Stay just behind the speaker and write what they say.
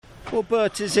Well,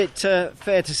 Bert, is it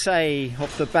fair to say,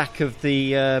 off the back of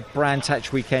the Brands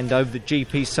Hatch weekend over the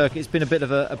GP circuit, it's been a bit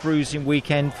of a bruising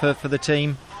weekend for the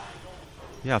team?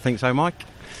 Yeah, I think so, Mike.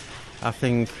 I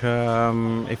think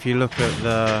if you look at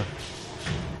the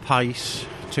pace,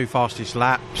 2 fastest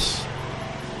laps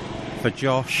for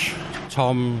Josh,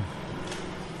 Tom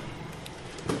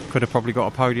could have probably got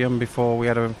a podium before we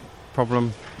had a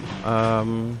problem,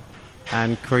 and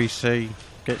Creasy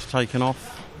gets taken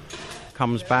off.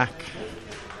 Comes back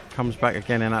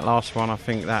again in that last one. I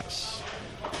think that's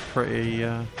pretty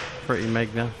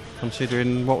mega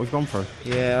considering what we've gone through.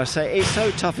 Yeah, I say it's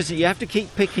so tough, isn't it? You have to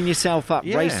keep picking yourself up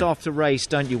race after race,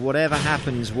 don't you? Whatever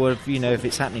happens, if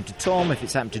it's happening to Tom, if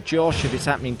it's happening to Josh, if it's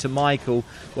happening to Michael,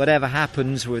 whatever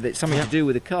happens, whether it's something to do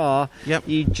with the car,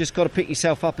 you just got to pick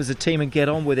yourself up as a team and get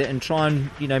on with it and try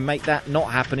and make that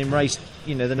not happen in race.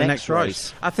 The next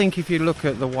race. I think if you look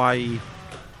at the way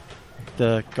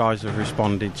the guys have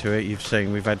responded to it, you've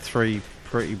seen we've had 3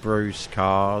 pretty bruised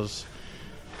cars.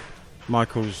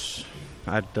 Michael's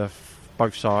had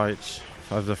both sides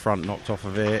of the front knocked off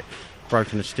of it,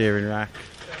 broken the steering rack.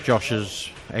 Josh's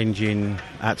engine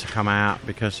had to come out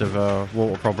because of a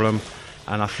water problem,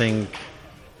 and I think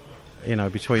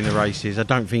between the races, I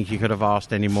don't think you could have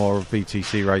asked any more of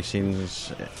BTC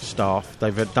Racing's staff.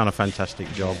 They've done a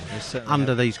fantastic job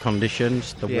under these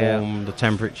conditions, the warm, the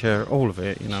temperature, all of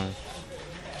it.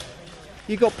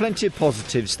 You've got plenty of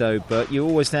positives though, but you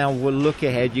always now will look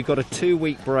ahead. You've got a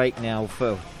 2-week break now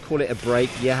for, call it a break,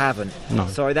 you haven't. No.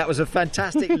 Sorry, that was a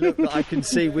fantastic look that I can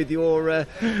see with your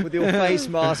face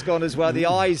mask on as well. The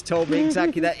eyes told me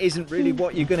exactly that isn't really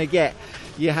what you're going to get.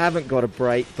 You haven't got a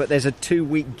break, but there's a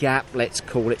 2-week gap, let's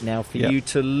call it now, for you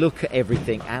to look at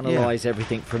everything, analyse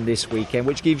everything from this weekend,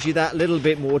 which gives you that little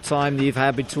bit more time that you've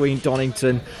had between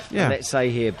Donington and, let's say,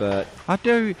 here, Bert. I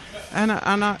do, and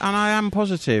I am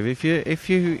positive. If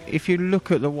you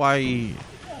look at the way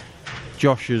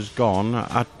Josh has gone,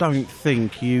 I don't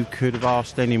think you could have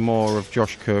asked any more of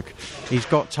Josh Cook. He's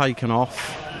got taken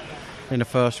off in the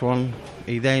first one.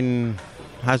 He then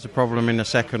has a problem in the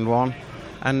second one.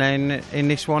 And then in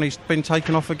this one, he's been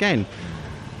taken off again.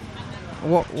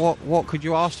 What could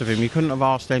you ask of him? You couldn't have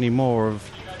asked any more of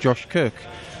Josh Cook.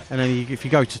 And then if you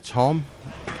go to Tom,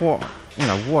 what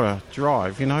a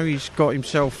drive. He's got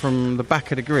himself from the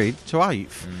back of the grid to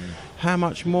 8th. How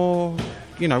much more?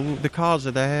 The cars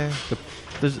are there.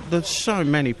 There's so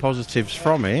many positives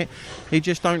from it. He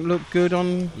just don't look good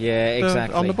on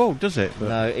on the board, does it?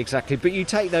 No, exactly. But you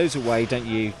take those away, don't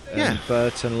you,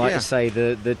 Bert? And like I say,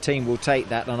 the team will take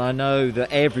that. And I know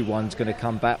that everyone's going to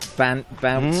come back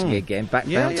bouncing again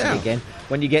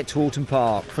when you get to Alton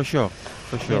Park. For sure.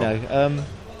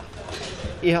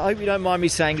 I hope you don't mind me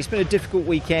saying it's been a difficult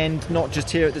weekend, not just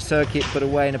here at the circuit, but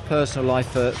away in a personal life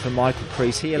for Michael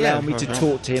Crease. He allowed me to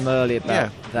talk to him earlier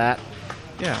about that.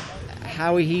 Yeah.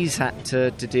 How he's had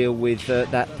to deal with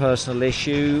that personal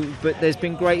issue, but there's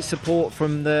been great support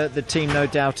from the team, no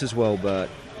doubt, as well, Bert.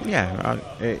 Yeah,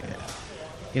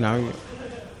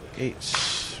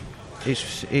 it's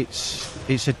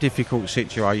a difficult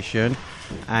situation,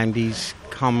 and he's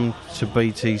come to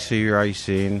BTC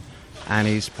Racing, and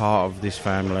he's part of this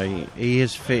family. He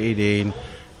has fitted in,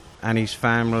 and his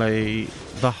family,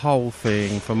 the whole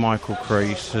thing for Michael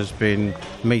Crease has been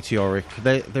meteoric.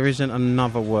 There isn't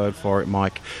another word for it,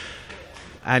 Mike.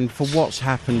 And for what's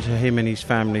happened to him and his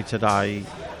family today,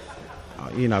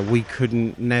 we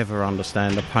couldn't never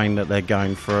understand the pain that they're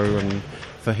going through, and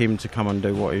for him to come and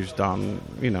do what he's done,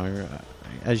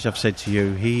 as I've said to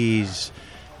you, he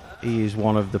is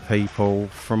one of the people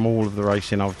from all of the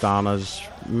racing I've done has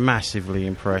massively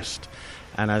impressed.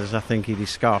 And as I think he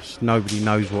discussed, nobody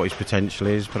knows what his potential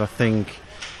is, but I think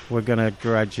we're going to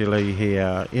gradually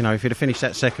hear, if he'd have finished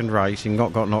that second race and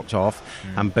got knocked off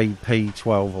and beat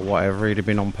P12 or whatever, he'd have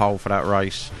been on pole for that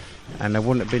race. And there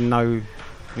wouldn't have been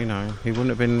he wouldn't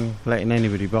have been letting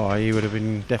anybody by. He would have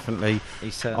been definitely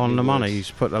on the money.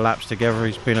 He's put the laps together.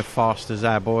 He's been as fast as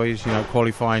our boys.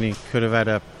 Qualifying, he could have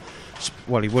had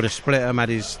he would have split them had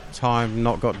his time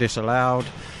not got disallowed.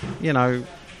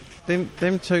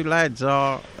 Them 2 lads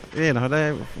are,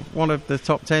 they're one of the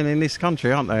top 10 in this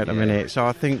country, aren't they, at the minute? So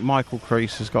I think Michael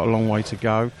Crease has got a long way to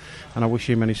go, and I wish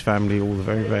him and his family all the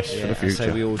very best for the future.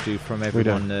 So we all do, from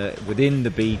everyone within the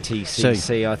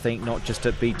BTCC, I think, not just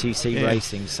at BTC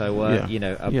Racing. So,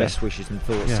 our best wishes and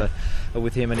thoughts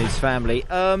with him and his family.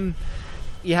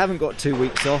 You haven't got 2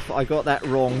 weeks off. I got that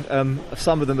wrong.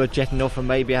 Some of them are jetting off and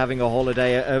maybe having a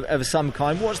holiday of some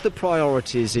kind. What's the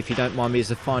priorities, if you don't mind me,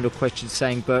 as a final question,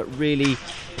 saying, but really,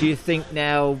 do you think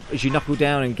now, as you knuckle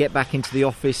down and get back into the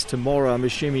office tomorrow, I'm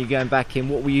assuming you're going back in,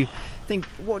 what were you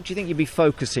What do you think you'd be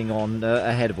focusing on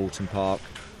ahead of Alton Park?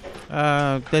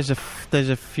 There's a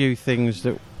few things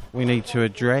that we need to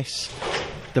address.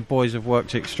 The boys have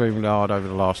worked extremely hard over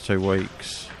the last 2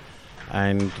 weeks,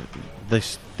 and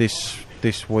this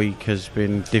week has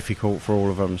been difficult for all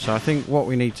of them. So I think what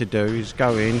we need to do is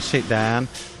go in, sit down,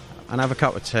 and have a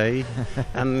cup of tea,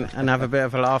 and have a bit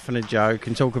of a laugh and a joke,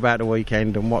 and talk about the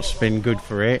weekend and what's been good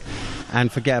for it,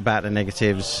 and forget about the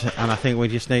negatives. And I think we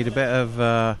just need a bit of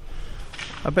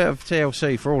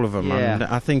TLC for all of them. Yeah. And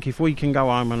I think if we can go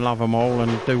home and love them all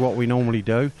and do what we normally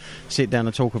do, sit down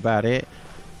and talk about it,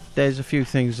 there's a few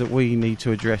things that we need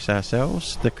to address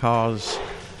ourselves. The cars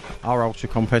are ultra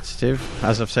competitive.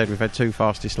 As I've said, we've had 2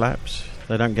 fastest laps.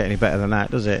 They don't get any better than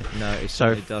that, does it? No, it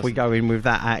so doesn't. If we go in with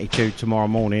that attitude tomorrow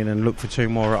morning and look for 2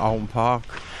 more at Alton Park,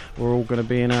 we're all going to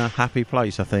be in a happy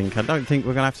place, I think. I don't think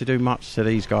we're going to have to do much to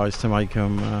these guys to make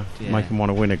them want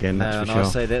to win again, that's for sure. I'll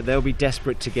say that they'll be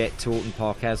desperate to get to Alton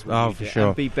Park, as will for sure.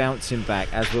 and be bouncing back,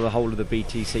 as will the whole of the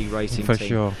BTC racing team. For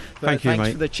sure. Thanks for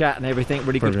the chat and everything.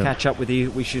 Really Brilliant. Good to catch up with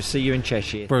you. We should see you in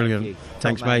Cheshire. Brilliant.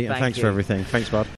 Thanks, mate, and thanks for everything. Thanks, bud.